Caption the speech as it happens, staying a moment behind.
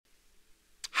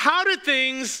How do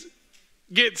things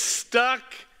get stuck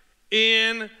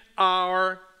in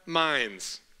our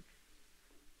minds?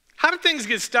 How do things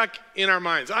get stuck in our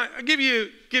minds? I'll give you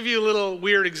a little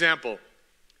weird example.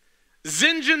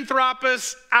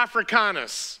 Zinjanthropus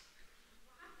africanus.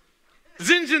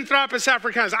 Zinjanthropus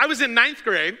africanus. I was in 9th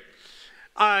grade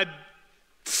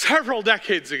several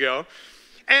decades ago,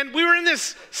 and we were in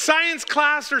this science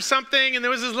class or something, and there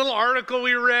was this little article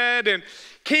we read and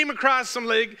came across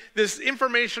this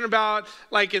information about,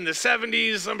 in the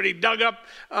 70s, somebody dug up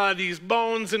these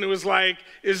bones, and it was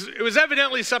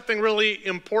evidently something really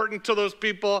important to those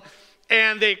people,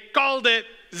 and they called it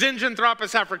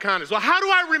Zinjanthropus africanus. Well, how do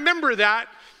I remember that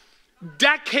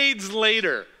decades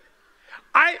later?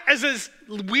 As a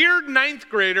weird 9th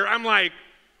grader, I'm like,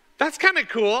 that's kind of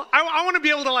cool. I want to be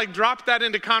able to drop that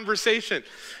into conversation.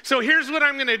 So here's what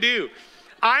I'm going to do.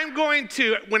 I'm going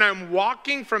to, when I'm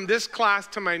walking from this class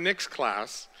to my next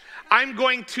class, I'm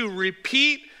going to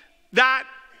repeat that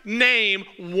name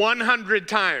 100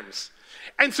 times.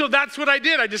 And so that's what I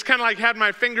did. I just kind of had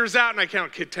my fingers out and I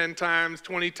count 10 times,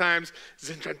 20 times.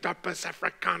 Zinjanthropus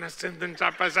africanus,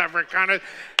 Zinjanthropus africanus.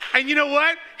 And you know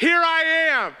what? Here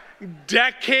I am,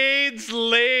 decades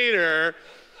later,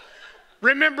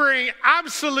 remembering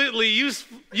absolutely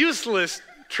useless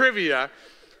trivia.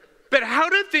 But how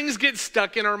do things get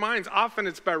stuck in our minds? Often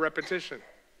it's by repetition.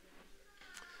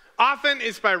 Often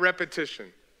it's by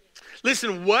repetition.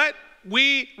 Listen, what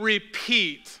we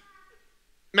repeat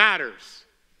matters.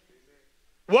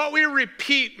 What we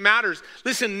repeat matters.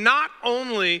 Listen, not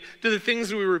only do the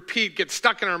things we repeat get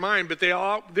stuck in our mind, but they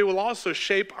will also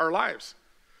shape our lives.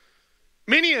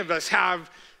 Many of us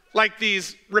have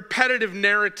these repetitive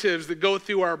narratives that go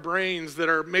through our brains that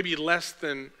are maybe less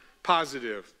than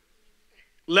positive,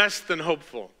 less than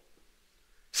hopeful.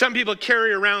 Some people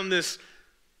carry around this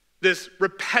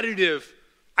repetitive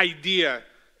idea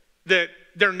that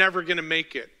they're never going to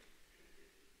make it.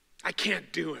 I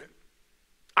can't do it.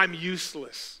 I'm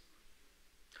useless.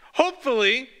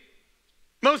 Hopefully,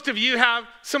 most of you have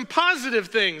some positive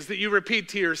things that you repeat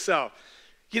to yourself.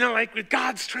 With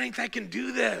God's strength, I can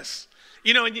do this.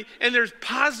 And there's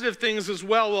positive things as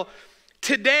well. Well,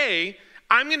 today,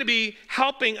 I'm going to be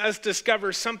helping us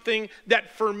discover something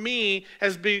that for me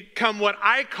has become what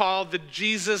I call the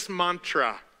Jesus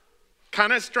mantra.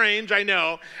 Kind of strange, I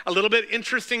know. A little bit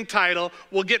interesting title.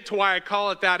 We'll get to why I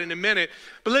call it that in a minute.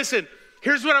 But listen,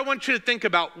 here's what I want you to think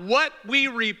about. What we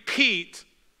repeat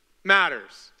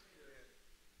matters.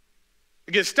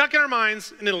 It gets stuck in our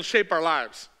minds and it'll shape our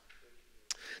lives.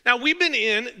 Now, we've been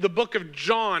in the book of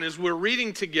John as we're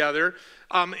reading together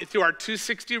through our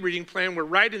 260 reading plan. We're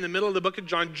right in the middle of the book of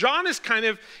John. John is kind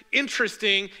of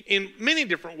interesting in many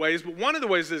different ways, but one of the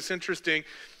ways that's interesting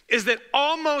is that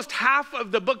almost half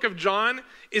of the book of John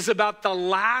is about the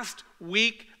last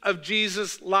week of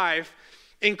Jesus' life,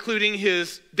 including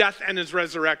his death and his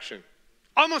resurrection.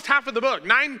 Almost half of the book,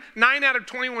 9 out of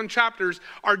 21 chapters,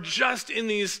 are just in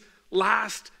these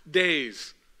last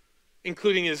days,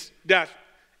 including his death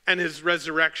and his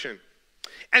resurrection.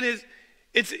 And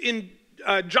it's in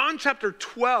John chapter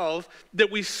 12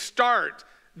 that we start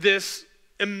this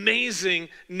amazing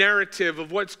narrative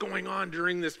of what's going on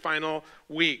during this final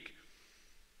week.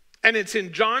 And it's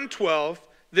in John 12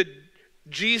 that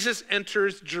Jesus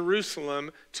enters Jerusalem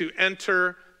to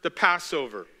enter the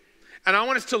Passover. And I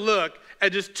want us to look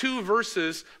at just 2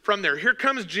 verses from there. Here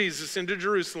comes Jesus into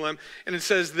Jerusalem, and it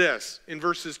says this in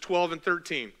verses 12 and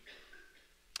 13.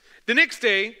 The next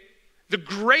day, the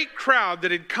great crowd that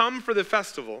had come for the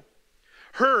festival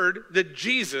heard that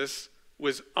Jesus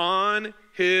was on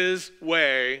his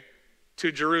way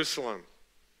to Jerusalem.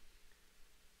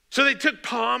 So they took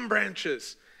palm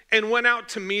branches and went out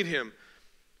to meet him,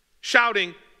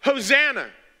 shouting,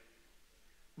 "Hosanna!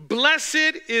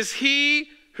 Blessed is he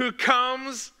who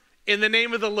comes in the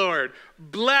name of the Lord.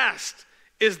 Blessed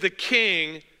is the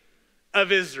King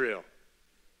of Israel."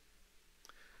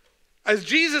 As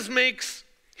Jesus makes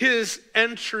his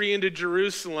entry into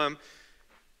Jerusalem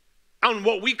on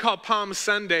what we call Palm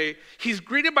Sunday, he's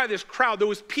greeted by this crowd. There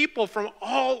was people from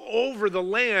all over the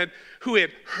land who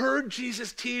had heard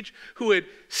Jesus teach, who had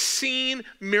seen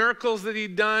miracles that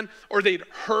he'd done, or they'd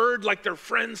heard their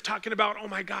friends talking about, oh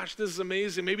my gosh, this is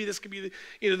amazing. Maybe this could be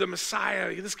the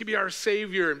Messiah. This could be our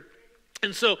Savior.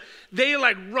 And so they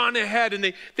run ahead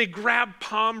and they grab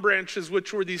palm branches,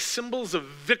 which were these symbols of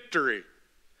victory.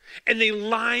 And they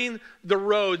line the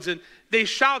roads and they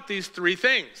shout these 3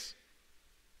 things.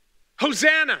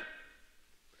 Hosanna!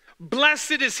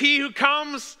 Blessed is he who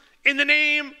comes in the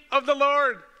name of the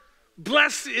Lord.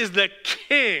 Blessed is the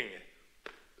King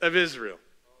of Israel.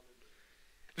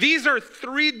 These are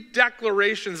three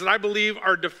declarations that I believe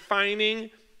are defining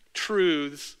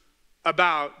truths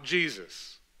about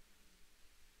Jesus.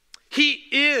 He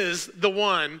is the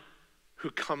one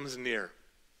who comes near.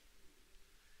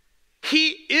 He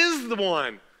is the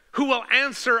one who will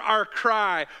answer our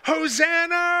cry,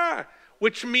 Hosanna,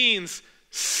 which means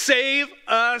save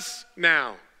us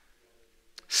now.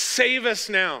 Save us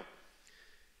now.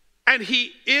 And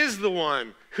he is the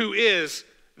one who is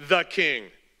the King.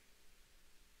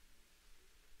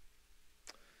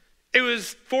 It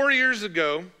was 4 years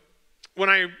ago when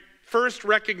I first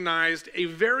recognized a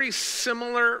very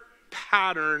similar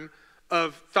pattern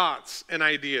of thoughts and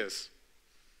ideas.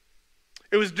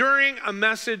 It was during a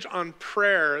message on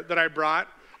prayer that I brought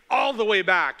all the way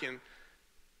back in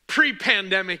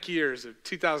pre-pandemic years of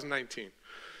 2019.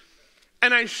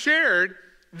 And I shared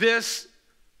this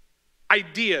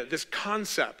idea, this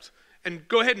concept, and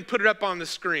go ahead and put it up on the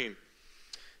screen.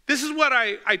 This is what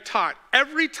I taught.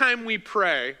 Every time we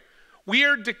pray, we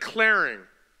are declaring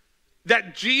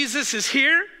that Jesus is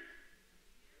here,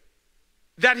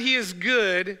 that he is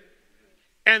good,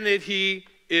 and that he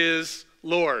is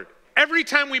Lord. Every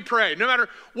time we pray, no matter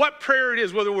what prayer it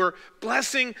is, whether we're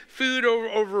blessing food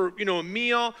over a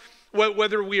meal,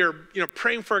 whether we are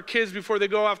praying for our kids before they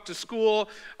go off to school,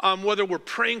 whether we're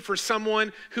praying for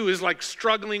someone who is like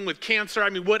struggling with cancer,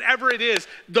 whatever it is,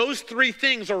 those three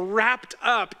things are wrapped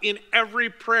up in every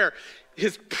prayer.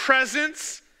 His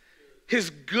presence, his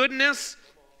goodness,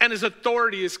 and his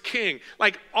authority as king.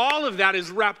 Like all of that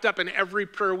is wrapped up in every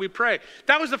prayer we pray.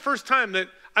 That was the first time that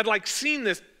I'd seen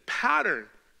this pattern.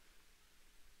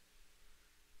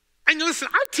 And listen,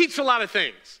 I teach a lot of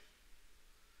things.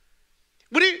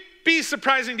 Would it be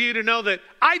surprising to you to know that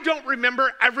I don't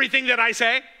remember everything that I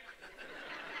say?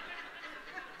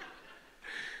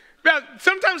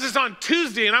 Sometimes it's on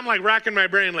Tuesday and I'm racking my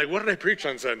brain what did I preach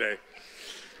on Sunday?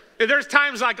 There's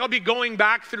times I'll be going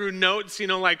back through notes,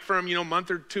 from a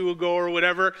month or two ago or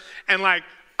whatever, and I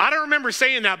don't remember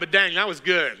saying that, but dang, that was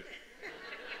good.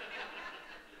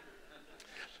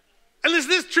 And this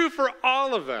is true for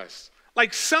all of us.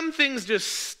 Some things just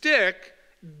stick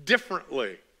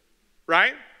differently,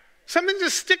 right? Some things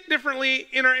just stick differently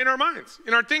in our minds,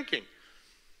 in our thinking.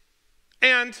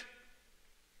 And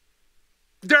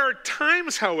there are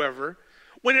times, however,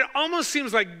 when it almost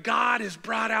seems like God has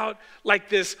brought out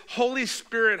this Holy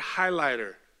Spirit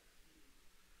highlighter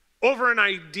over an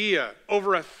idea,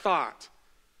 over a thought,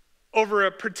 over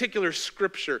a particular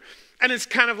scripture. And it's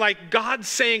kind of like God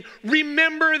saying,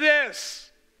 remember this.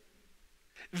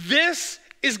 This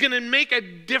is going to make a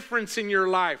difference in your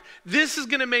life. This is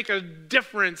going to make a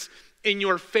difference in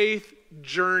your faith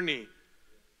journey.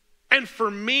 And for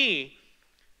me,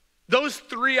 those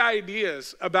three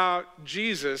ideas about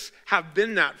Jesus have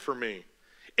been that for me.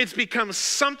 It's become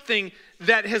something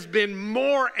that has been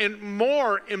more and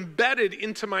more embedded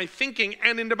into my thinking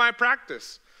and into my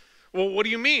practice. Well, what do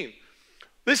you mean?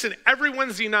 Listen, every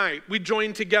Wednesday night, we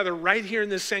join together right here in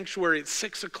this sanctuary at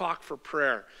 6 o'clock for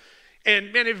prayer.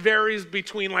 And it varies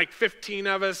between 15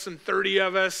 of us and 30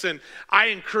 of us. And I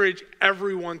encourage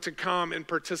everyone to come and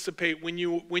participate when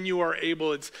you are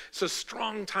able. It's a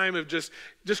strong time of just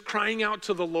crying out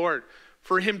to the Lord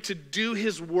for him to do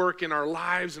his work in our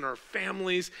lives, in our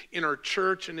families, in our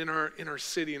church, and in our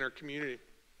city, in our community.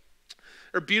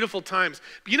 They're beautiful times.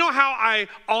 But you know how I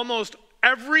almost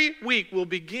every week will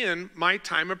begin my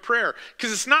time of prayer?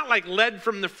 Because it's not led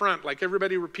from the front,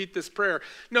 everybody repeat this prayer.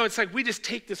 No, it's we just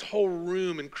take this whole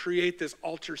room and create this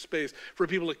altar space for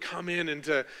people to come in and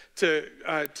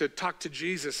to talk to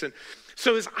Jesus. And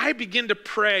so as I begin to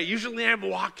pray, usually I'm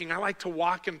walking. I like to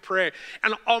walk and pray.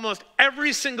 And almost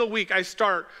every single week I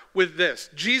start with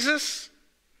this. Jesus,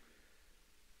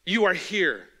 you are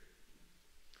here.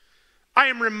 I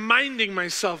am reminding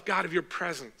myself, God, of your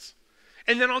presence.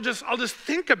 And then I'll just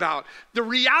think about the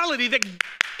reality that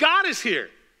God is here.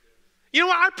 You know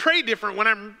what? I pray different when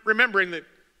I'm remembering that,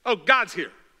 oh, God's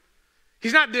here.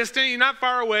 He's not distant. He's not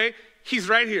far away. He's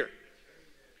right here.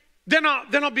 Then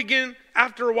I'll begin,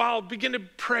 after a while, begin to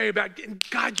pray about,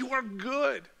 God, you are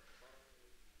good.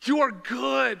 You are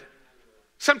good.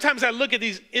 Sometimes I look at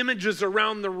these images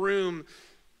around the room,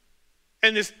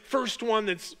 and this first one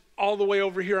that's all the way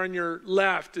over here on your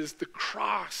left is the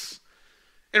cross.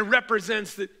 It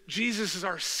represents that Jesus is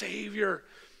our Savior.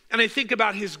 And I think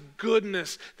about his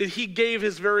goodness, that he gave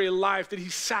his very life, that he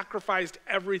sacrificed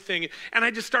everything. And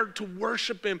I just started to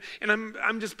worship him. And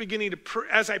I'm just beginning to,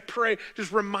 as I pray,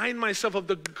 just remind myself of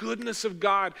the goodness of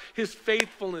God, his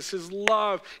faithfulness, his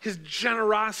love, his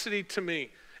generosity to me.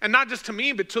 And not just to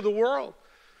me, but to the world.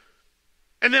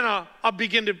 And then I'll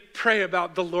begin to pray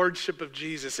about the lordship of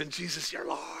Jesus. And Jesus, your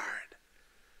Lord.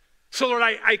 So Lord,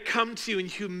 I come to you in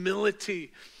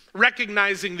humility,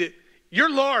 recognizing that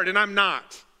you're Lord and I'm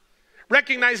not.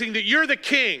 Recognizing that you're the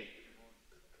King.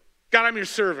 God, I'm your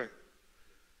servant.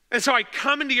 And so I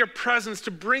come into your presence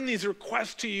to bring these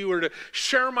requests to you or to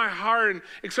share my heart and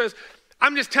express.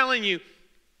 I'm just telling you,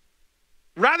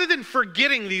 rather than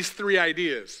forgetting these three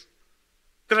ideas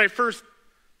that I first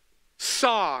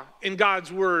saw in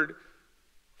God's word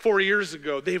 4 years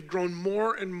ago, they've grown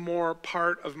more and more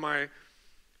part of my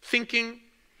thinking,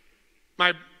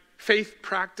 my faith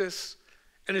practice,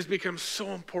 and has become so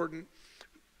important.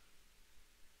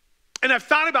 And I've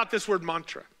thought about this word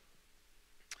mantra.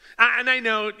 And I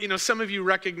know, some of you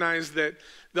recognize that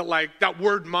like that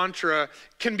word mantra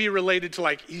can be related to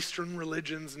like Eastern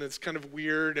religions, and it's kind of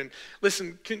weird. And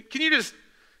listen, can you just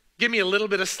give me a little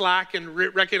bit of slack and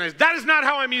recognize that is not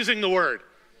how I'm using the word?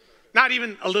 Not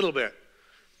even a little bit.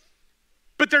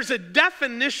 But there's a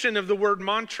definition of the word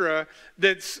mantra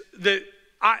the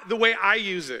way I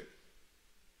use it.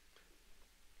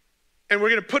 And we're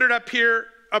going to put it up here,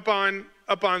 up on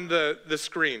the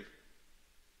screen.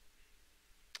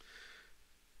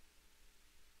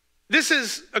 This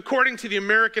is, according to the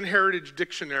American Heritage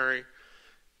Dictionary,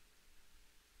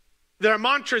 that a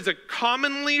mantra is a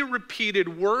commonly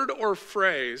repeated word or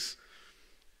phrase,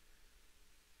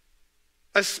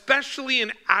 especially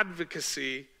in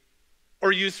advocacy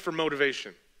or used for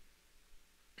motivation.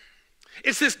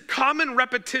 It's this common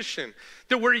repetition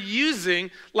that we're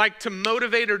using like to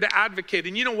motivate or to advocate.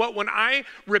 And you know what? When I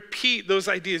repeat those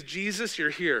ideas, Jesus,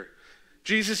 you're here.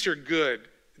 Jesus, you're good.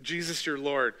 Jesus, your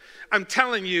Lord. I'm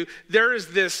telling you, there's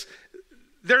this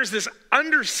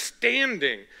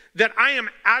understanding that I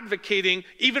am advocating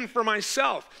even for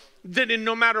myself, that in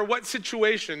no matter what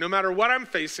situation, no matter what I'm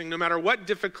facing, no matter what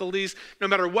difficulties, no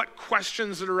matter what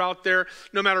questions that are out there,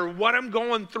 no matter what I'm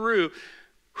going through,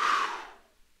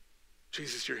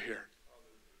 Jesus, you're here.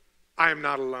 I am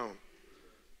not alone.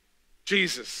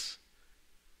 Jesus,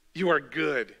 you are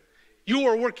good. You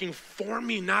are working for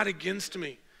me, not against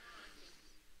me.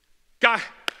 God,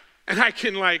 and I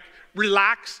can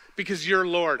relax because you're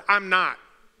Lord. I'm not,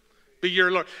 but you're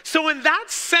Lord. So in that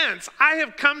sense, I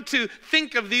have come to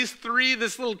think of this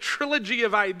little trilogy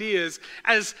of ideas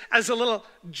as a little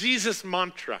Jesus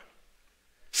mantra.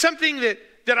 Something that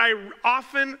I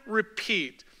often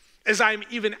repeat as I'm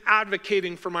even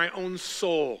advocating for my own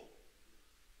soul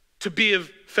to be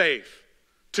of faith,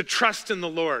 to trust in the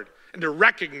Lord, and to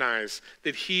recognize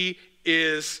that he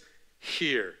is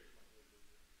here.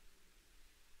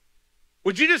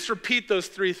 Would you just repeat those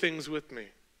three things with me?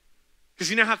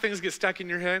 Because you know how things get stuck in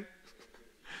your head?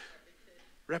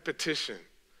 Repetition.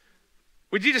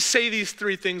 Would you just say these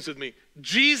three things with me?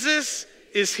 Jesus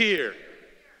is here.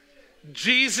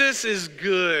 Jesus is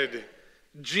good.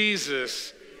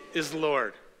 Jesus is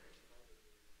Lord.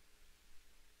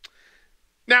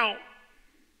 Now,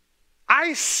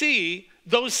 I see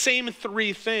those same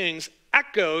three things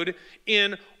echoed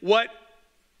in what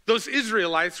those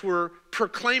Israelites were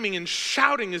proclaiming and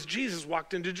shouting as Jesus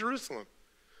walked into Jerusalem.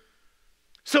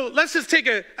 So let's just take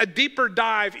a deeper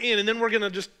dive in, and then we're going to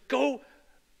just go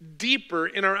deeper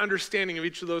in our understanding of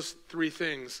each of those three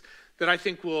things that I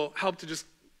think will help to just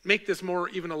make this more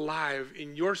even alive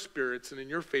in your spirits and in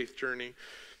your faith journey.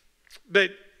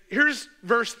 But here's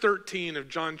verse 13 of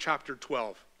John chapter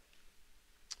 12.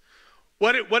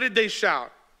 What did they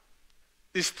shout?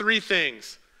 These three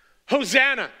things.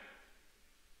 Hosanna,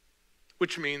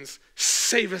 which means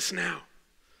save us now.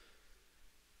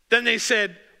 Then they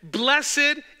said,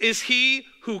 blessed is he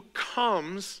who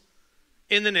comes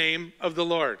in the name of the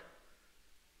Lord.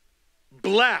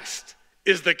 Blessed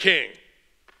is the King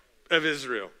of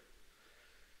Israel.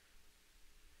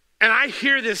 And I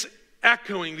hear this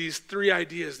echoing these three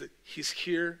ideas that he's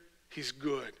here, he's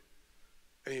good,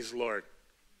 and he's Lord.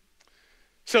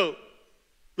 So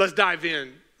let's dive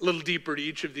in a little deeper to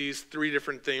each of these three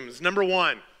different themes. Number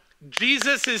one,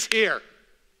 Jesus is here.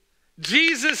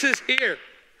 Jesus is here.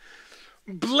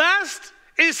 Blessed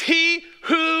is he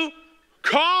who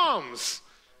comes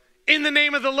in the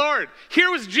name of the Lord. Here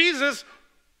was Jesus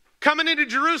coming into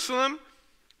Jerusalem,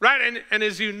 right? And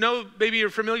as you know, maybe you're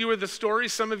familiar with the story.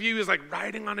 Some of you is like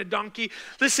riding on a donkey.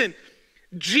 Listen,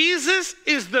 Jesus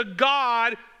is the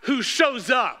God who shows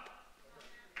up.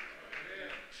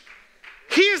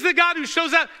 He is the God who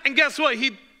shows up. And guess what?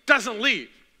 He doesn't leave.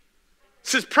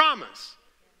 It's his promise.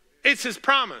 It's his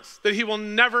promise that he will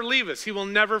never leave us. He will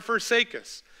never forsake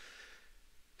us.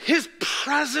 His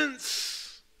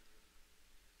presence,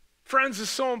 friends, is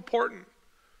so important.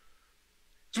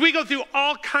 As we go through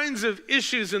all kinds of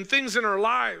issues and things in our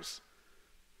lives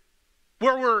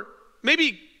where we're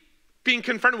maybe being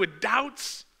confronted with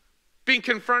doubts, being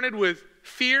confronted with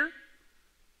fear,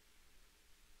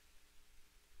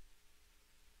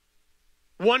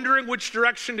 wondering which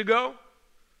direction to go,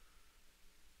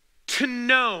 to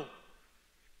know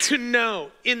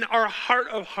in our heart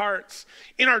of hearts,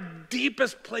 in our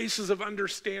deepest places of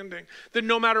understanding, that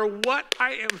no matter what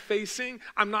I am facing,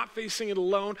 I'm not facing it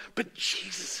alone, but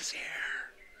Jesus is here.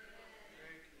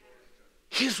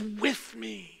 He's with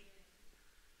me.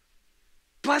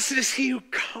 Blessed is he who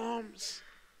comes.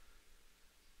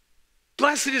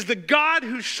 Blessed is the God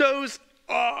who shows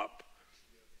up.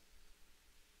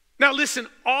 Now listen,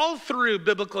 all through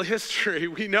biblical history,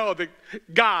 we know that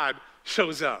God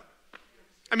shows up.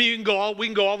 I mean, we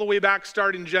can go all the way back,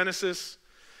 start in Genesis.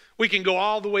 We can go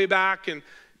all the way back and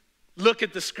look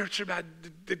at the scripture about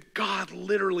that God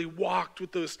literally walked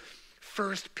with those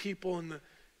first people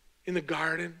in the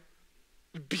garden.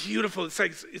 Beautiful. It's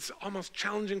like it's almost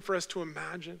challenging for us to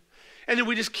imagine. And then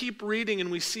we just keep reading and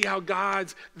we see how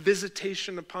God's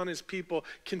visitation upon his people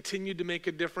continued to make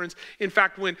a difference. In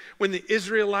fact, when the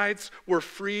Israelites were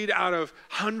freed out of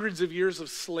hundreds of years of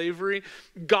slavery,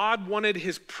 God wanted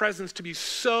his presence to be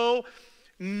so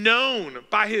known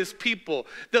by his people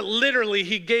that literally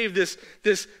he gave this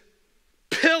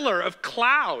pillar of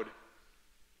cloud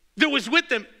that was with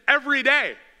them every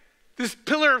day. This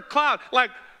pillar of cloud.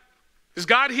 Like, is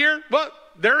God here? Well,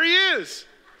 there he is.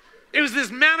 It was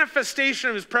this manifestation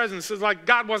of his presence. It's like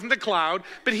God wasn't the cloud,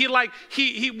 but he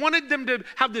wanted them to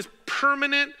have this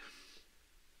permanent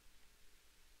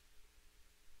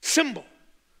symbol,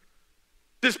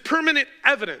 this permanent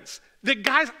evidence that,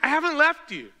 guys, I haven't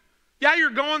left you. Yeah,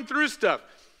 you're going through stuff,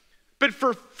 but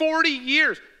for 40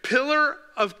 years, pillar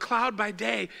of cloud by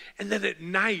day, and then at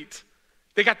night,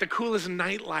 they got the coolest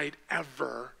night light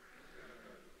ever,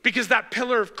 because that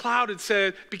pillar of cloud, it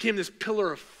said, became this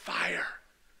pillar of fire.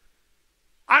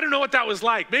 I don't know what that was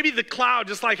like. Maybe the cloud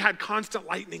just like had constant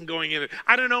lightning going in it.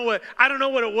 I don't know what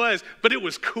it was, but it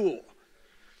was cool.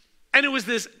 And it was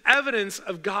this evidence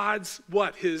of God's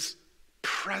what? His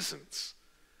presence.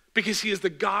 Because he is the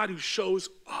God who shows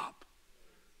up,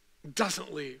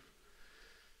 doesn't leave.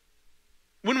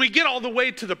 When we get all the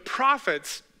way to the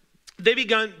prophets, they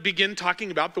begin talking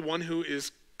about the one who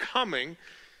is coming.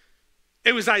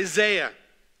 It was Isaiah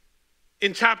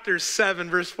in chapter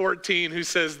 7, verse 14, who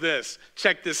says this.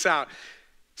 Check this out.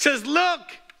 It says, look,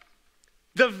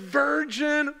 the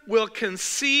virgin will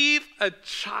conceive a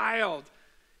child.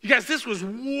 You guys, this was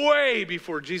way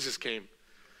before Jesus came,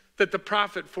 that the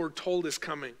prophet foretold his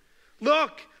coming.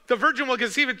 Look, the virgin will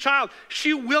conceive a child.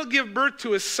 She will give birth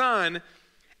to a son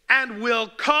and will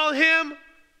call him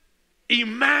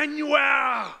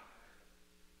Emmanuel,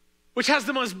 which has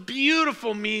the most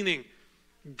beautiful meaning.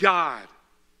 God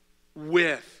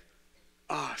with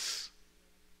us.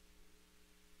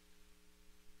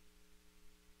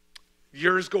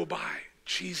 Years go by,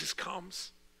 Jesus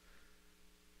comes.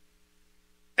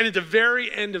 And at the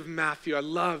very end of Matthew, I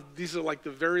love, these are like the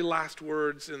very last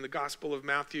words in the Gospel of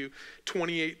Matthew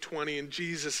 28:20, and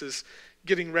Jesus is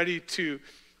getting ready to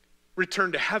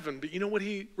return to heaven. But you know what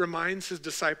he reminds his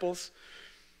disciples?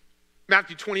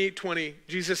 Matthew 28:20,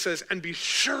 Jesus says, and be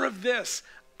sure of this,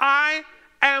 I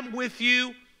am with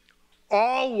you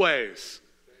always,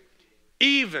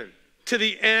 even to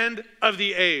the end of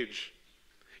the age.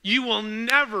 You will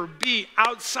never be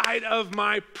outside of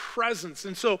my presence.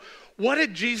 And so what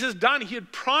had Jesus done? He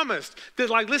had promised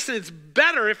that, like, listen, it's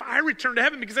better if I return to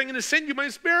heaven because I'm going to send you my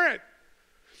Spirit.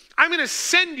 I'm going to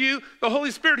send you the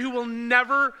Holy Spirit who will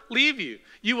never leave you.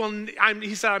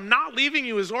 He said, I'm not leaving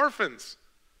you as orphans.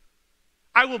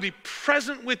 I will be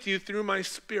present with you through my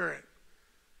Spirit.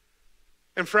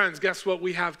 And friends, guess what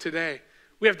we have today?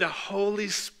 We have the Holy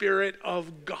Spirit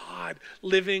of God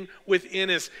living within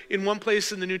us. In one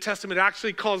place in the New Testament, it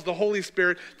actually calls the Holy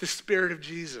Spirit the Spirit of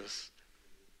Jesus.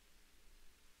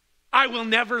 I will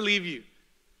never leave you.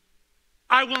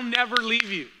 I will never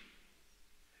leave you.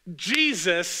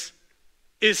 Jesus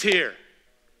is here.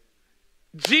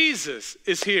 Jesus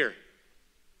is here.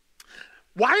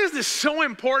 Why is this so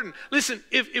important? Listen,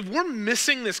 if we're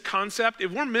missing this concept,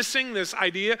 if we're missing this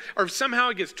idea, or if somehow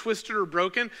it gets twisted or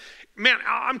broken, man,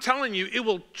 I'm telling you, it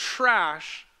will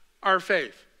trash our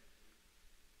faith.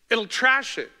 It'll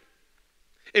trash it.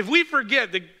 If we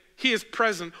forget that he is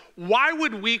present, why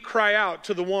would we cry out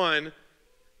to the one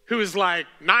who is like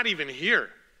not even here?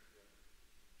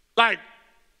 Like,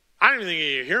 I don't even think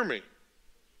you hear me.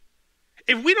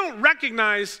 If we don't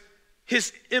recognize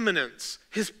his immanence,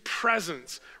 his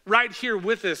presence right here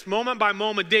with us, moment by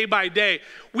moment, day by day,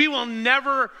 we will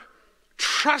never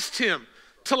trust him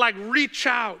to like reach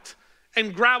out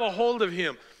and grab a hold of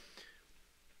him.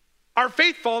 Our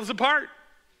faith falls apart.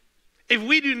 if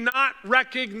we do not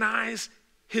recognize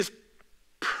his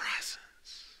presence,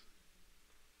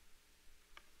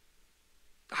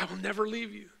 I will never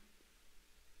leave you.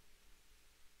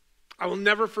 I will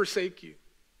never forsake you.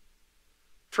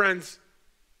 Friends,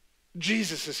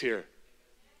 Jesus is here.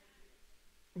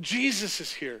 Jesus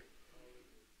is here.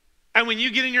 And when you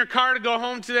get in your car to go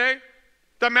home today,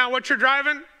 doesn't matter what you're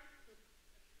driving,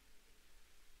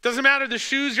 doesn't matter the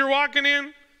shoes you're walking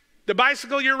in, the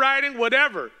bicycle you're riding,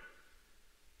 whatever,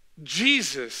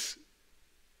 Jesus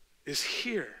is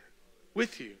here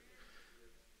with you.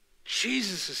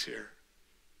 Jesus is here.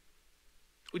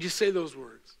 Would you say those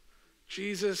words?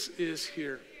 Jesus is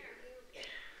here.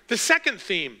 The second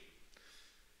theme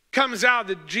comes out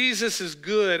that Jesus is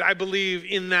good, I believe,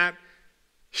 in that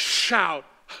shout,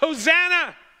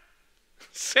 Hosanna!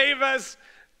 Save us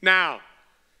now.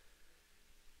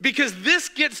 Because this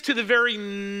gets to the very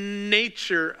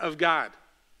nature of God.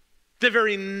 The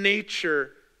very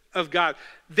nature of God.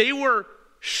 They were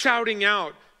shouting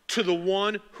out to the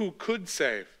one who could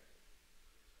save.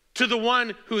 To the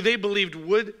one who they believed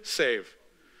would save.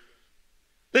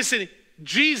 Listen,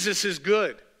 Jesus is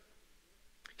good.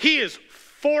 He is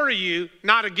for you,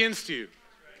 not against you.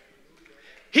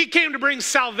 He came to bring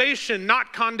salvation,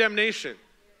 not condemnation.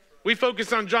 We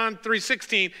focus on John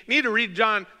 3:16. You need to read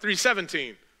John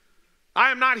 3:17.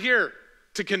 I am not here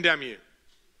to condemn you,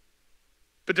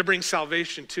 but to bring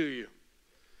salvation to you.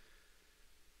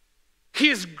 He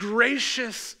is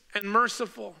gracious and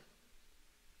merciful.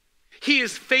 He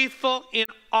is faithful in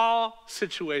all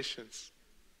situations.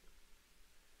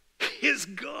 He is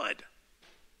good.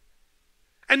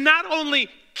 And not only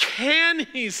can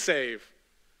he save,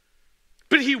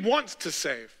 but he wants to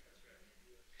save.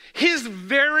 His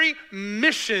very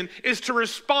mission is to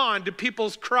respond to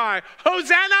people's cry,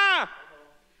 Hosanna!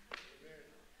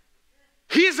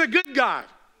 He is a good God.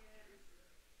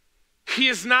 He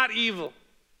is not evil.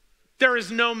 There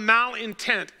is no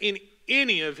malintent in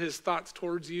any of his thoughts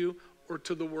towards you or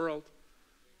to the world.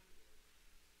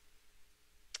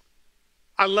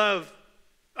 I love,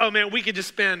 we could just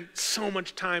spend so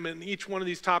much time in each one of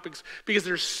these topics because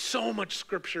there's so much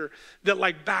scripture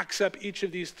that backs up each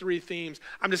of these three themes.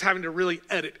 I'm just having to really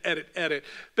edit.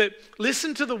 But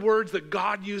listen to the words that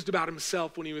God used about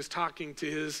himself when he was talking to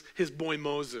his boy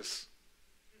Moses.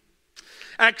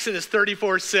 Exodus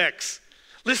 34:6.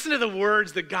 Listen to the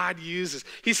words that God uses.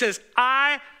 He says,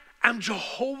 I am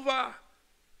Jehovah,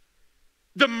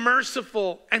 the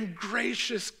merciful and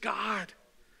gracious God.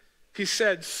 He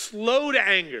said, slow to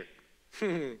anger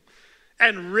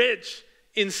and rich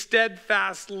in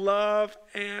steadfast love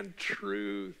and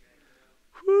truth.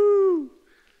 Woo.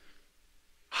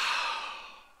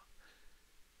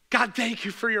 God, thank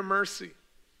you for your mercy.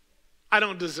 I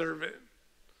don't deserve it.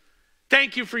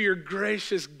 Thank you for your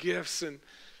gracious gifts and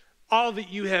all that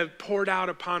you have poured out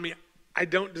upon me. I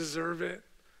don't deserve it.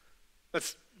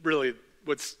 That's really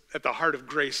what's at the heart of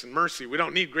grace and mercy. We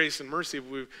don't need grace and mercy if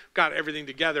we've got everything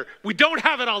together. We don't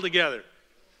have it all together.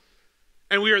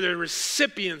 And we are the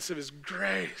recipients of his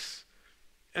grace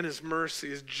and his mercy,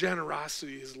 his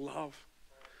generosity, his love.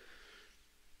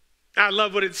 I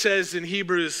love what it says in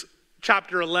Hebrews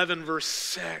chapter 11, verse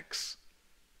 6.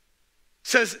 It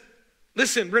says,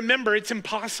 listen, remember, it's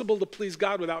impossible to please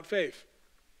God without faith.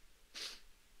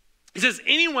 He says,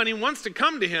 anyone who wants to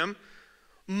come to him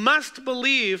must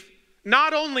believe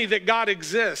not only that God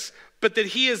exists, but that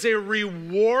he is a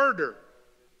rewarder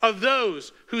of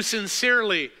those who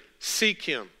sincerely seek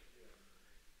him.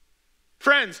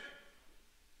 Friends,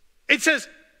 it says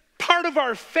part of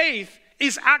our faith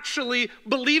is actually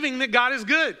believing that God is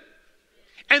good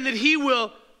and that he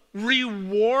will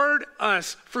reward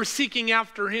us for seeking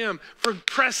after him, for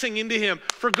pressing into him,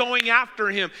 for going after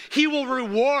him. He will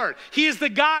reward. He is the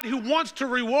God who wants to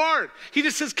reward. He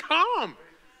just says, come,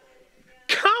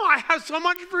 I have so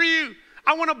much for you.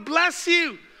 I want to bless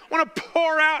you. I want to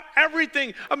pour out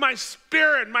everything of my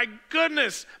spirit, my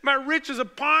goodness, my riches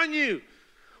upon you.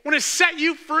 I want to set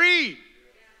you free.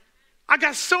 I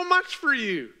got so much for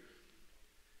you.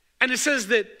 And it says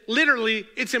that literally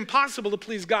it's impossible to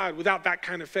please God without that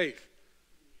kind of faith.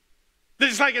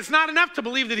 It's not enough to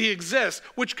believe that he exists,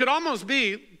 which could almost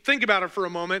be, think about it for a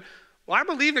moment, well, I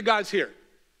believe that God's here.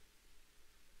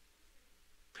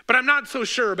 But I'm not so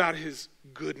sure about his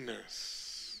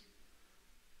goodness.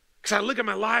 Because I look at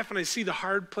my life and I see the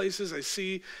hard places, I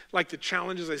see the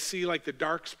challenges, I see the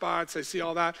dark spots, I see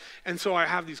all that. And so I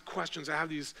have these questions, I have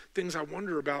these things I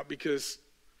wonder about because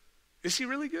is he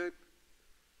really good?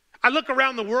 I look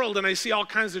around the world and I see all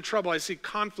kinds of trouble. I see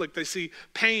conflict, I see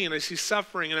pain, I see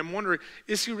suffering, and I'm wondering,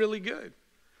 is he really good?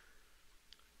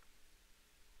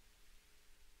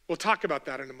 We'll talk about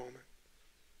that in a moment.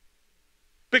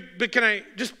 But can I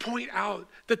just point out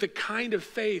that the kind of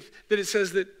faith that it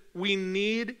says that we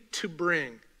need to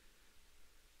bring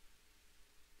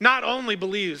not only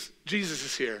believes Jesus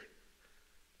is here,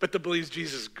 but that believes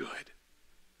Jesus is good.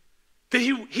 That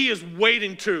he is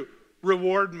waiting to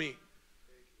reward me.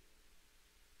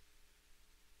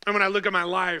 And when I look at my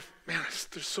life, man,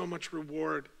 there's so much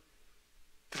reward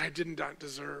that I did not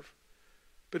deserve,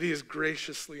 but he has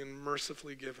graciously and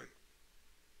mercifully given.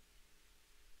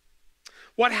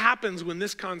 What happens when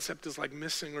this concept is like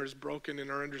missing or is broken in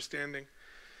our understanding?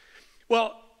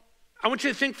 Well, I want you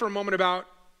to think for a moment about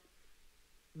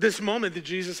this moment that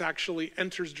Jesus actually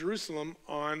enters Jerusalem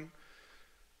on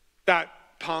that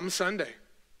Palm Sunday,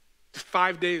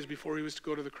 5 days before he was to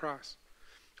go to the cross.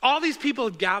 All these people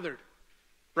had gathered,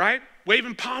 right?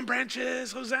 Waving palm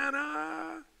branches,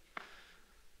 Hosanna.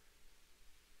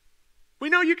 We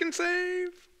know you can save.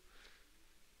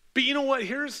 But you know what?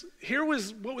 Here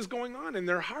was what was going on in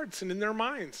their hearts and in their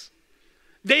minds.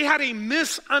 They had a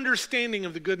misunderstanding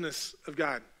of the goodness of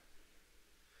God.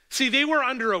 See, they were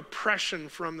under oppression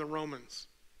from the Romans.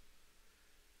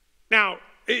 Now,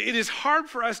 it is hard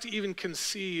for us to even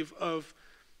conceive of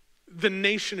the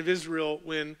nation of Israel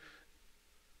when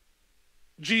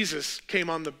Jesus came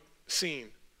on the scene.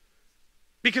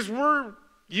 Because we're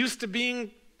used to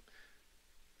being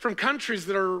from countries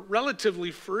that are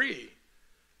relatively free,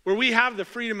 where we have the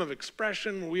freedom of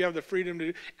expression, where we have the freedom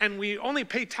to, and we only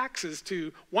pay taxes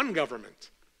to one government.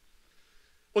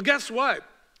 Well, guess what?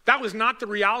 That was not the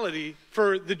reality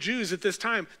for the Jews at this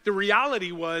time. The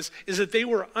reality is that they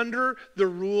were under the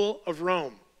rule of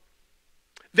Rome.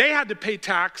 They had to pay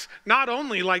tax, not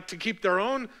only like to keep their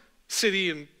own city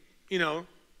and,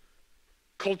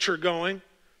 culture going.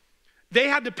 They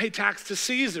had to pay tax to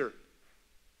Caesar. It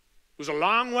was a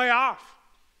long way off.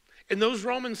 And those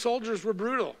Roman soldiers were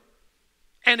brutal.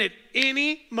 And at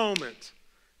any moment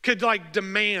could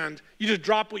demand, you just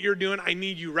drop what you're doing. I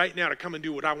need you right now to come and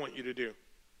do what I want you to do.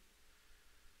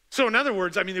 So in other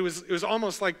words, it was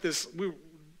almost like this, we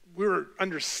were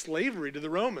under slavery to the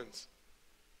Romans.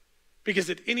 Because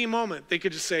at any moment they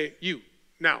could just say, you,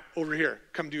 now, over here,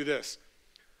 come do this.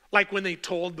 Like when they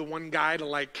told the one guy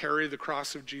to carry the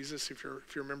cross of Jesus, if you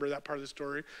remember that part of the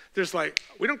story. There's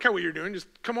we don't care what you're doing, just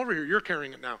come over here, you're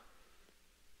carrying it now.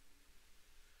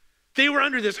 They were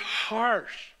under this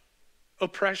harsh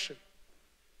oppression.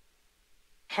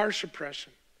 Harsh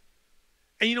oppression.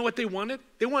 And you know what they wanted?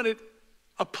 They wanted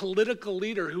a political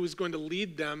leader who was going to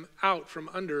lead them out from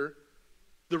under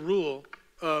the rule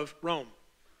of Rome.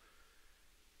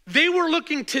 They were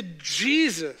looking to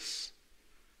Jesus,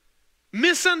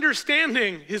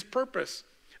 misunderstanding his purpose,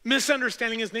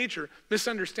 misunderstanding his nature,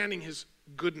 misunderstanding his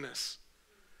goodness.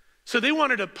 So they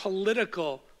wanted a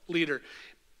political leader.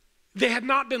 They had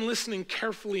not been listening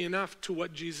carefully enough to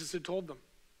what Jesus had told them.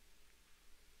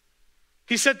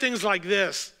 He said things like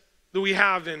this that we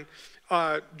have in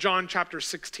John chapter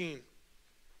 16,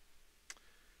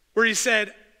 where he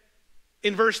said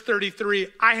in verse 33,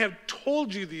 I have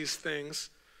told you these things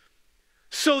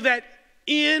so that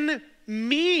in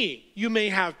me you may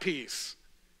have peace.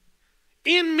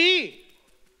 In me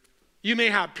you may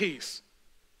have peace.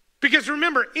 Because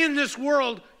remember, in this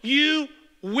world you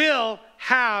will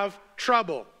have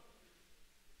trouble.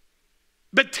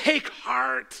 But take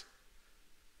heart,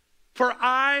 for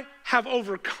I have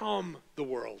overcome the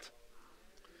world.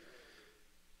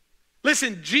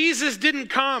 Listen, Jesus didn't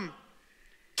come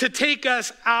to take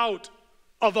us out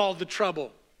of all the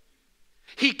trouble.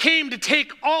 He came to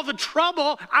take all the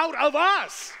trouble out of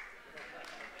us.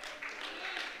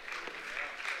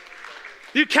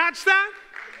 You catch that?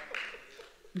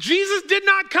 Jesus did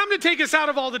not come to take us out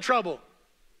of all the trouble.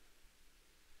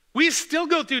 We still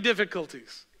go through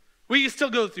difficulties. We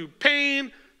still go through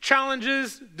pain,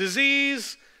 challenges,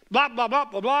 disease, blah, blah, blah,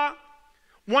 blah, blah.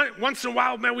 Once in a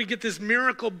while, man, we get this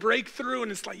miracle breakthrough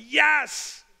and it's like,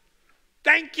 yes,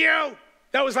 thank you.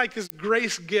 That was like this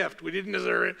grace gift. We didn't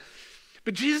deserve it.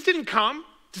 But Jesus didn't come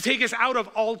to take us out of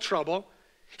all trouble.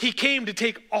 He came to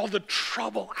take all the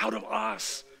trouble out of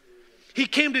us. He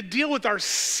came to deal with our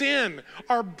sin,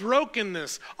 our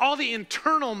brokenness, all the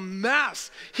internal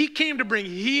mess. He came to bring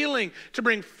healing, to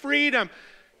bring freedom,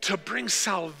 to bring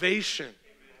salvation.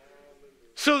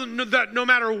 So that no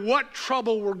matter what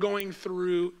trouble we're going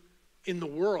through in the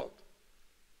world,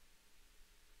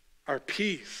 our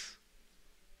peace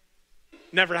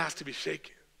never has to be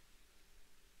shaken.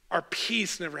 Our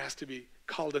peace never has to be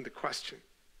called into question.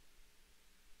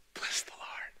 Bless the Lord.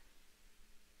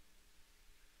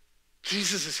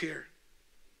 Jesus is here.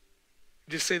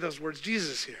 Just say those words.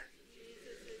 Jesus is here.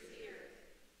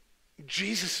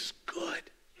 Jesus is good.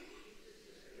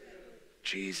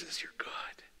 Jesus, you're good.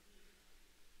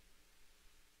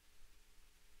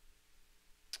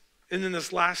 And then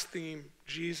this last theme,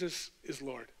 Jesus is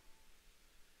Lord.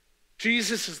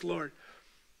 Jesus is Lord.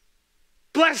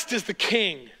 Blessed is the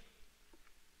King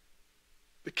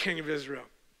of Israel.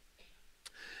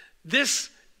 This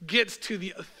gets to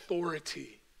the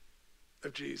authority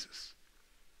of Jesus.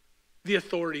 The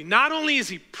authority. Not only is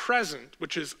he present,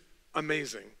 which is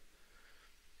amazing.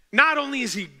 Not only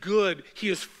is he good, he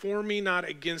is for me, not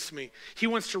against me. He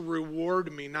wants to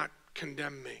reward me, not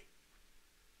condemn me.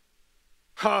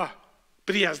 But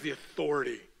he has the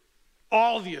authority.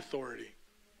 All the authority.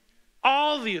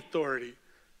 All the authority.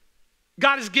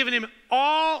 God has given him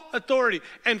all authority.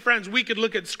 And friends, we could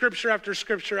look at scripture after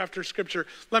scripture after scripture.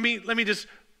 Let me just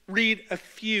read a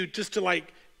few just to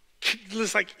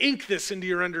let's ink this into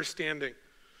your understanding.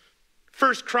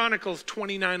 1 Chronicles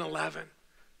 29:11.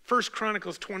 1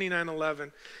 Chronicles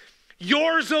 29:11.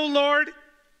 Yours, O Lord,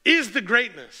 is the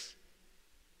greatness,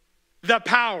 the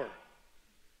power,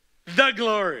 the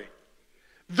glory,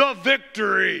 the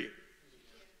victory,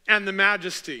 and the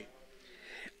majesty.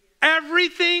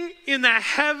 Everything in the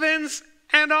heavens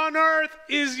and on earth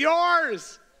is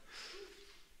yours,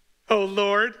 O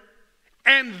Lord,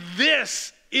 and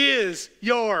this is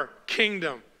your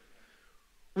kingdom.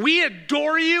 We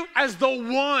adore you as the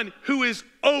one who is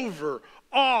over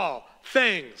all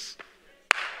things.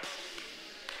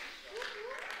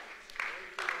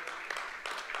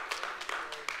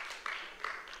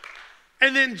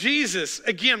 And then Jesus,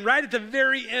 again, right at the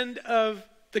very end of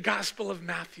the Gospel of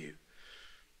Matthew,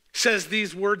 says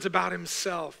these words about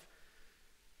himself.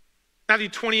 Matthew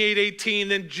 28:18,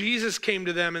 then Jesus came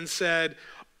to them and said,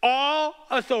 all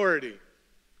authority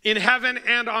in heaven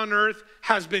and on earth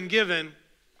has been given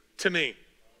to me.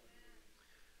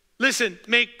 Listen,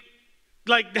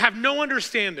 have no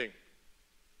understanding.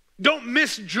 Don't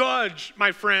misjudge,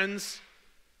 my friends,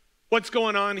 what's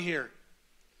going on here.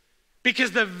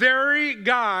 Because the very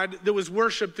God that was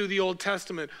worshiped through the Old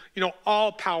Testament,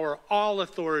 all power, all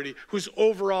authority, who's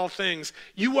over all things,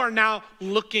 you are now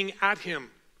looking at him.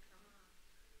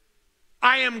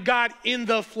 I am God in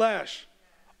the flesh.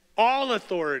 All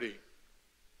authority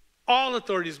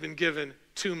has been given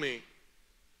to me.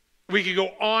 We could go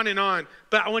on and on,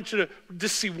 but I want you to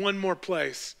just see one more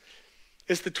place.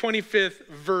 It's the 25th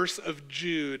verse of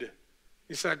Jude.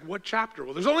 You say, what chapter?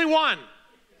 Well, there's only one.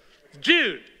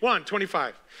 Jude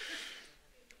 1:25.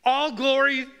 All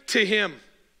glory to him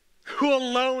who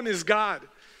alone is God,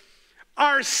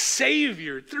 our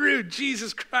Savior through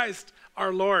Jesus Christ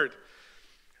our Lord.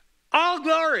 All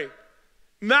glory,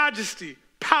 majesty,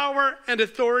 power, and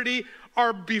authority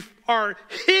are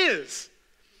his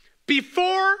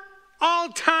before all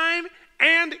time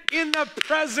and in the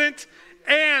present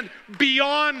and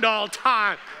beyond all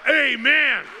time.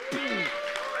 Amen.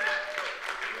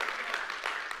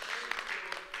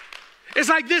 It's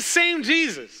like this same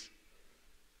Jesus,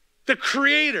 the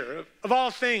creator of all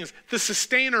things, the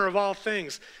sustainer of all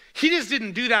things. He just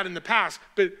didn't do that in the past,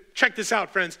 but check this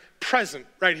out, friends. Present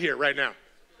right here, right now.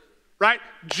 Right?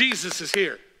 Jesus is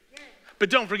here. But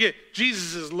don't forget,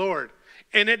 Jesus is Lord.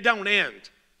 And it don't end.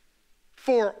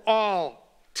 For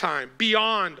all time,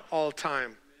 beyond all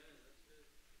time.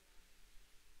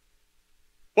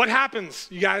 What happens,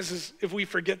 you guys, is if we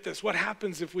forget this? What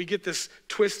happens if we get this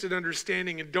twisted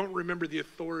understanding and don't remember the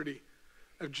authority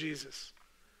of Jesus?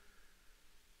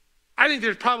 I think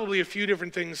there's probably a few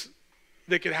different things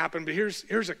that could happen, but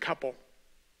here's a couple.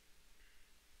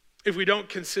 If we don't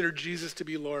consider Jesus to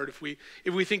be Lord, if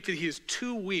we think that he is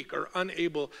too weak or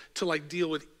unable to deal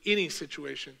with any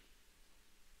situation.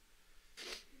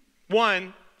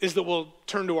 One is that we'll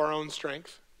turn to our own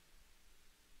strength,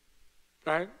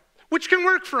 right? Which can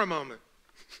work for a moment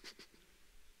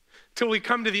till we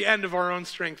come to the end of our own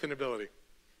strength and ability.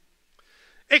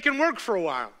 It can work for a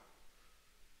while.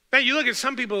 Now you look at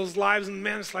some people's lives and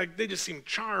man, it's like they just seem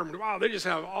charmed. Wow, they just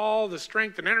have all the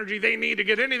strength and energy they need to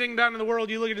get anything done in the world.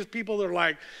 You look at just people that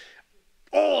are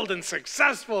old and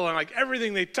successful and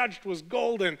everything they touched was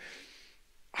golden.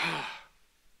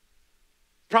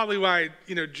 Probably why,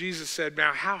 Jesus said,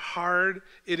 now how hard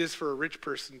it is for a rich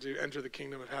person to enter the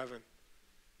kingdom of heaven.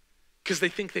 Because they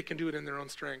think they can do it in their own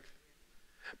strength.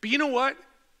 But you know what?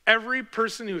 Every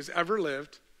person who has ever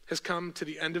lived has come to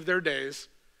the end of their days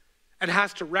and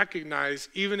has to recognize,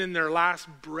 even in their last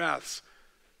breaths,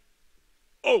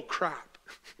 oh crap.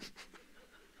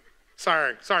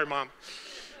 Sorry, Mom.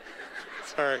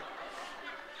 Sorry.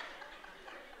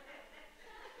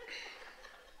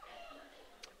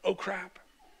 Oh crap.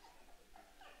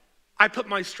 I put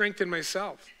my strength in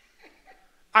myself.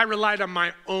 I relied on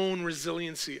my own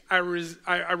resiliency. I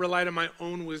relied on my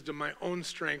own wisdom, my own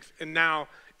strength, and now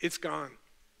it's gone.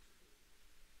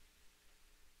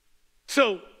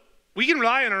 So we can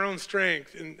rely on our own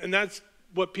strength, and that's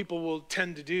what people will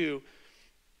tend to do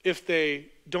if they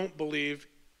don't believe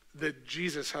that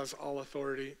Jesus has all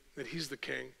authority, that he's the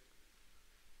king,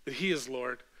 that he is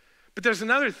Lord. But there's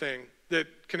another thing that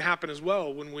can happen as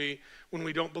well when we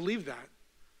don't believe that.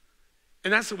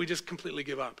 And that's that we just completely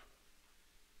give up.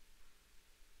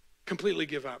 Completely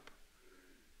give up.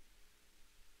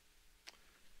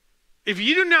 If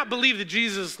you do not believe that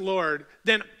Jesus is Lord,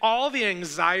 then all the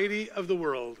anxiety of the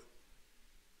world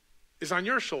is on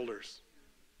your shoulders.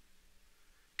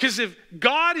 Because if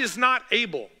God is not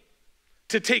able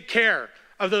to take care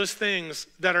of those things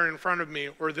that are in front of me,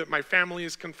 or that my family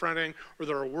is confronting, or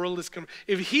that our world is confronting,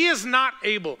 if he is not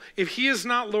able, if he is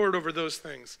not Lord over those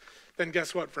things, then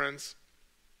guess what, friends?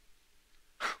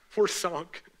 We're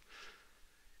sunk.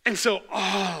 And so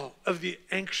all of the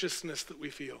anxiousness that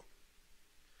we feel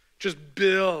just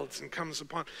builds and comes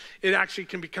upon. It actually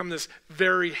can become this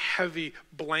very heavy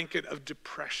blanket of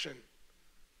depression.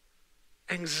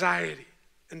 Anxiety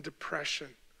and depression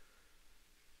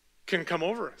can come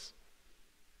over us.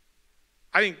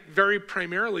 I think very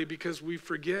primarily because we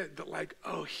forget that, like,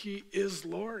 oh, he is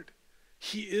Lord.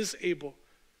 He is able.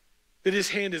 That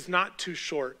his hand is not too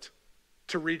short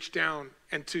to reach down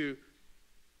and to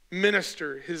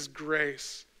minister his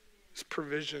grace, his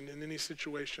provision in any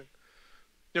situation,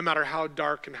 no matter how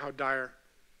dark and how dire.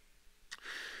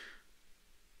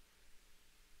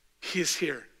 He is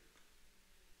here.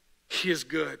 He is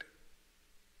good.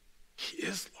 He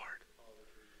is Lord.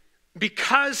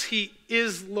 Because he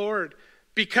is Lord,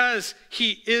 because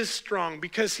he is strong,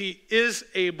 because he is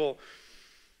able,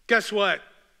 guess what?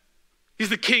 He's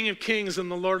the King of Kings and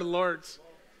the Lord of Lords.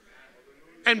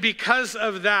 And because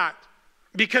of that,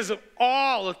 because of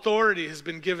all authority has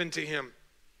been given to him,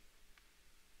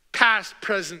 past,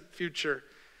 present, future,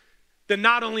 then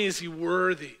not only is he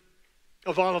worthy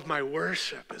of all of my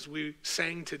worship, as we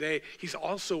sang today, he's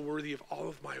also worthy of all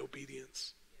of my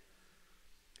obedience.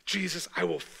 Jesus, I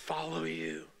will follow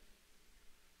you.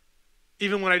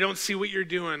 Even when I don't see what you're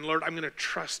doing, Lord, I'm going to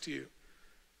trust you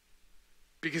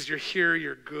because you're here,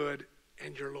 you're good,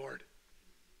 and you're Lord.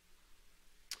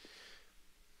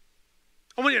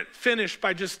 I want to finish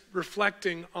by just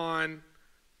reflecting on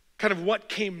kind of what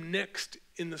came next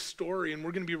in the story. And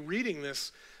we're going to be reading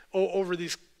this over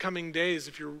these coming days.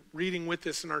 If you're reading with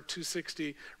us in our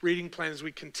 260 reading plan as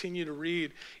we continue to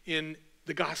read in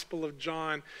the Gospel of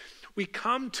John, we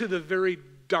come to the very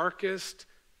darkest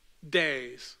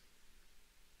days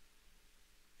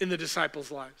in the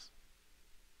disciples' lives.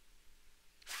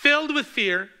 Filled with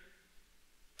fear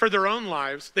for their own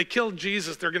lives. They killed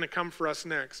Jesus. They're going to come for us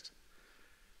next.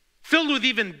 Filled with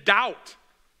even doubt.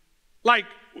 Like,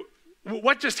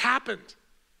 what just happened?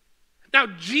 Now,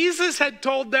 Jesus had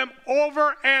told them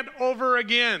over and over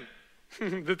again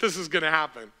that this is going to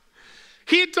happen.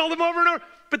 He had told them over and over,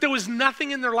 but there was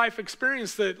nothing in their life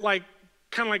experience that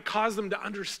kind of caused them to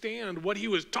understand what he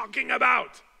was talking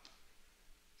about.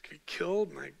 He got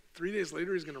killed, and 3 days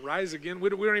later he's going to rise again. We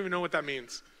don't even know what that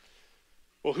means.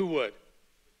 Well, who would?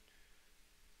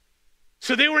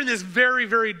 So they were in this very,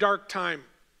 very dark time.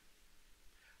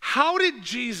 How did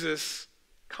Jesus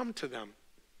come to them?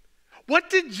 What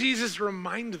did Jesus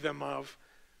remind them of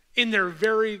in their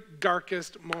very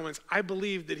darkest moments? I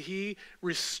believe that he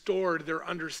restored their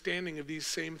understanding of these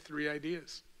same three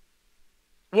ideas.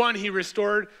 One, he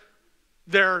restored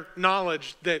their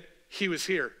knowledge that he was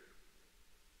here.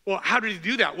 Well, how did he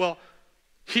do that? Well,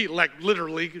 he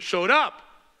literally showed up.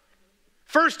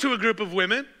 First to a group of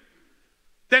women.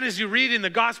 Then as you read in the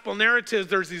gospel narratives,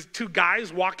 there's these two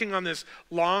guys walking on this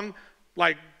long,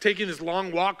 taking this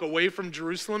long walk away from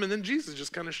Jerusalem, and then Jesus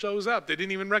just kind of shows up. They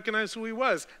didn't even recognize who he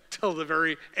was till the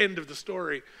very end of the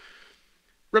story.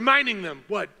 Reminding them,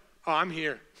 what? Oh, I'm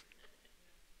here.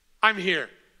 I'm here.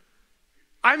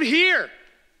 I'm here.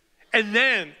 And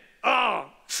then, oh,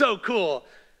 so cool.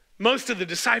 Most of the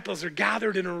disciples are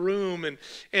gathered in a room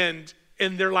and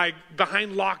they're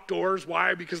behind locked doors.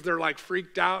 Why? Because they're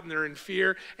freaked out and they're in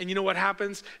fear. And you know what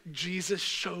happens? Jesus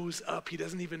shows up. He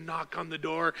doesn't even knock on the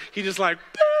door. He just boop.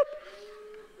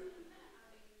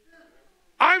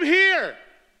 I'm here.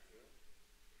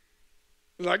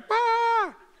 He's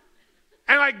ah.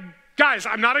 And guys,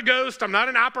 I'm not a ghost. I'm not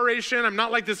an apparition. I'm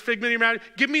not this figment of your mind.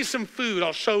 Give me some food.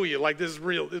 I'll show you. This is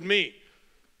real. It's me.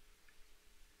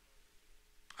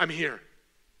 I'm here.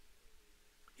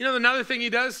 You know another thing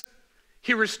he does?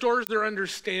 He restores their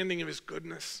understanding of his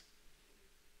goodness.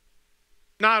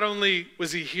 Not only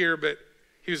was he here, but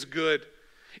he was good.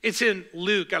 It's in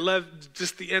Luke. I love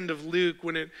just the end of Luke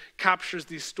when it captures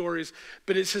these stories.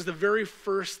 But it says the very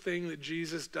first thing that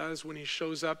Jesus does when he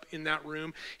shows up in that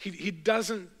room, he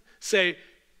doesn't say,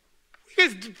 What are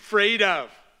you guys afraid of?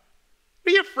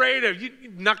 What are you afraid of? You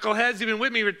knuckleheads, you've been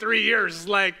with me for 3 years. It's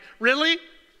like, really?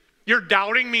 You're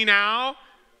doubting me now,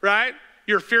 right?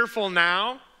 You're fearful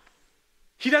now.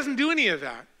 He doesn't do any of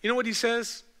that. You know what he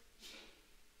says?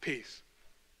 Peace.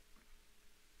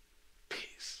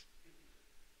 Peace.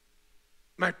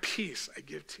 My peace I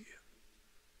give to you.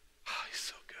 Oh, he's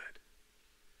so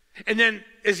good. And then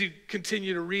as you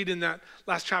continue to read in that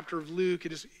last chapter of Luke,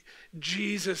 it is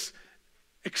Jesus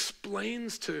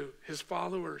explains to his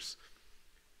followers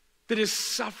that his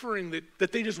suffering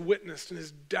that they just witnessed in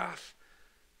his death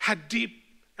had deep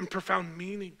and profound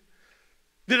meaning.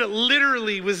 That it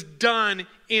literally was done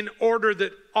in order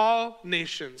that all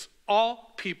nations,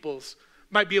 all peoples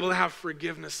might be able to have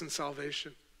forgiveness and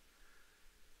salvation.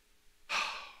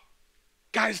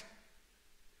 Guys,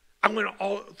 I went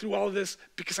through all of this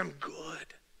because I'm good,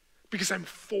 because I'm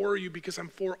for you, because I'm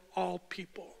for all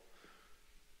people.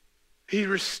 He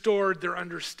restored their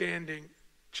understanding.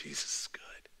 Jesus is good.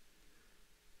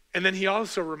 And then he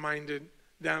also reminded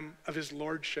them of his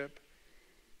lordship.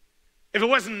 If it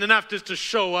wasn't enough just to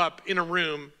show up in a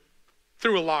room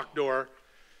through a locked door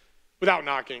without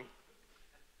knocking,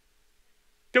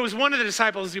 there was one of the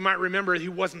disciples, you might remember, he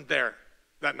wasn't there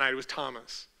that night. It was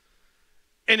Thomas.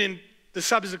 And in the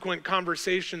subsequent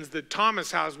conversations that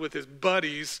Thomas has with his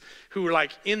buddies who were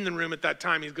like in the room at that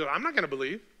time, he's going, I'm not going to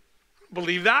believe. I don't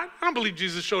believe that. I don't believe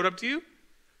Jesus showed up to you.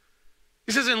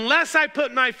 He says, unless I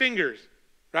put my fingers,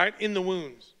 right, in the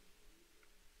wounds,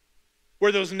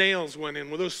 where those nails went in,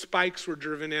 where those spikes were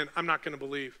driven in, I'm not going to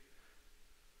believe.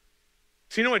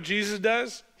 So you know what Jesus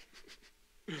does?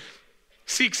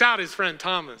 Seeks out his friend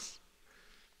Thomas.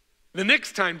 The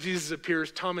next time Jesus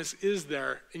appears, Thomas is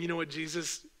there. And you know what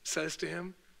Jesus says to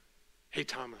him? Hey,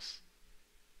 Thomas,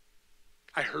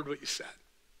 I heard what you said.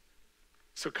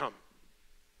 So come,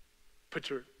 put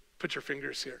your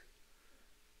fingers here.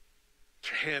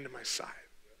 Put your hand in my side.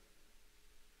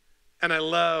 And I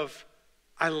love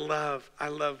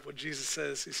what Jesus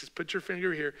says. He says, put your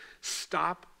finger here.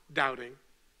 Stop doubting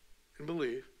and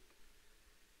believe.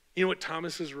 You know what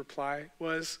Thomas's reply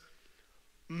was?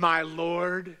 My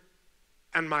Lord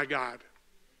and my God.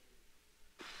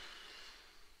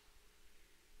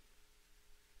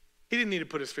 He didn't need to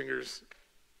put his fingers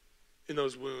in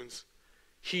those wounds.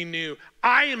 He knew,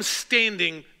 I am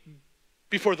standing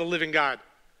before the living God.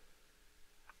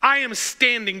 I am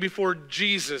standing before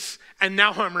Jesus, and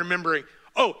now I'm remembering,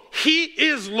 oh, he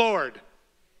is Lord.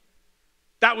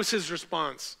 That was his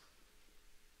response.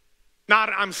 Not,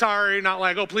 I'm sorry, not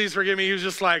like, oh, please forgive me. He was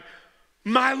just like,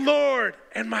 my Lord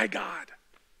and my God.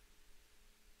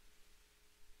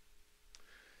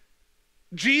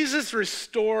 Jesus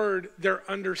restored their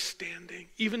understanding,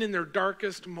 even in their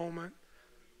darkest moment,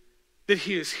 that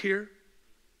he is here,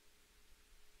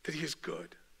 that he is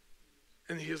good,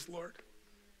 and he is Lord.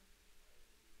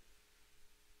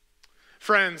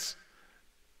 Friends,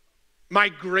 my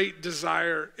great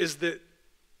desire is that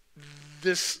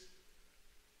this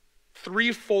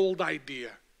threefold idea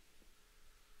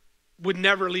would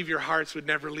never leave your hearts, would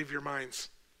never leave your minds.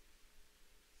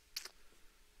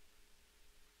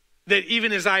 That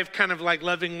even as I've kind of like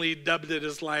lovingly dubbed it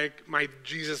as like my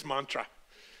Jesus mantra,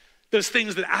 those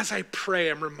things that as I pray,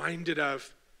 I'm reminded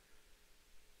of,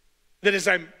 that as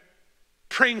I'm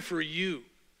praying for you,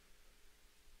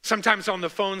 sometimes on the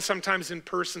phone, sometimes in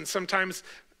person, sometimes,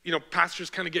 pastors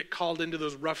kind of get called into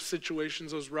those rough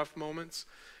situations, those rough moments.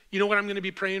 You know what I'm going to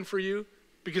be praying for you?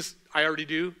 Because I already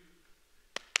do.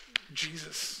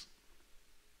 Jesus.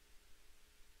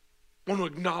 I want to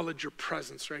acknowledge your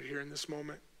presence right here in this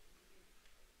moment.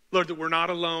 Lord, that we're not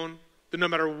alone, that no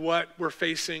matter what we're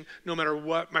facing, no matter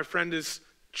what my friend is,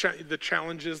 the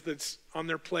challenges that's on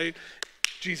their plate,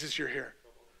 Jesus, you're here.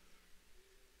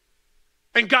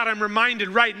 And God, I'm reminded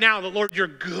right now that, Lord, you're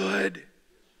good.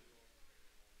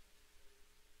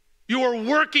 You are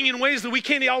working in ways that we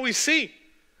can't always see.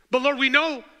 But Lord, we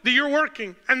know that you're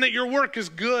working and that your work is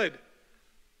good.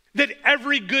 That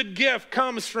every good gift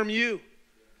comes from you.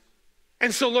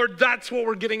 And so, Lord, that's what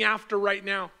we're getting after right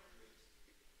now.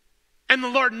 And the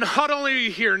Lord, not only are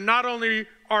you here, not only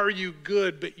are you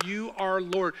good, but you are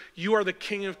Lord. You are the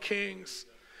King of Kings.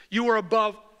 You are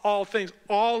above all things.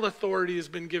 All authority has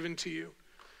been given to you.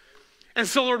 And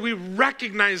so, Lord, we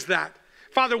recognize that.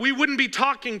 Father, we wouldn't be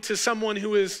talking to someone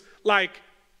who is like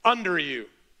under you.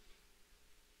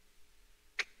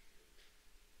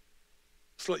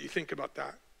 Just let you think about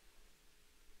that.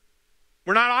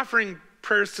 We're not offering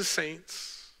prayers to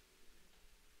saints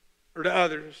or to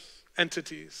others,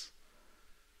 entities.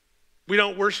 We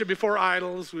don't worship before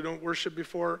idols. We don't worship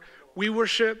before. We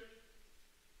worship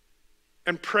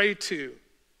and pray to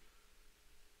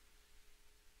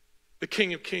the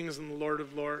King of Kings and the Lord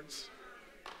of Lords.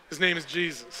 His name is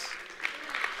Jesus.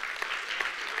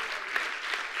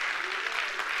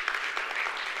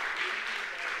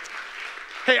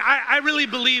 Hey, I really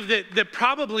believe that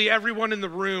probably everyone in the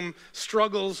room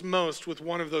struggles most with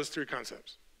one of those three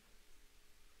concepts.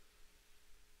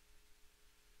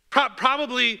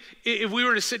 Probably, if we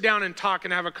were to sit down and talk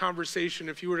and have a conversation,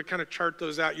 if you were to kind of chart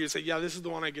those out, you'd say, yeah, this is the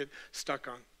one I get stuck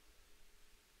on.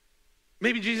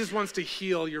 Maybe Jesus wants to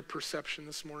heal your perception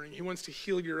this morning. He wants to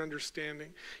heal your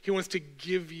understanding. He wants to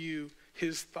give you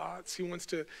his thoughts. He wants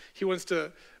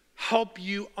to help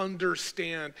you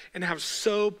understand and have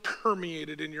so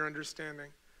permeated in your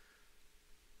understanding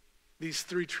these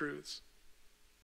three truths.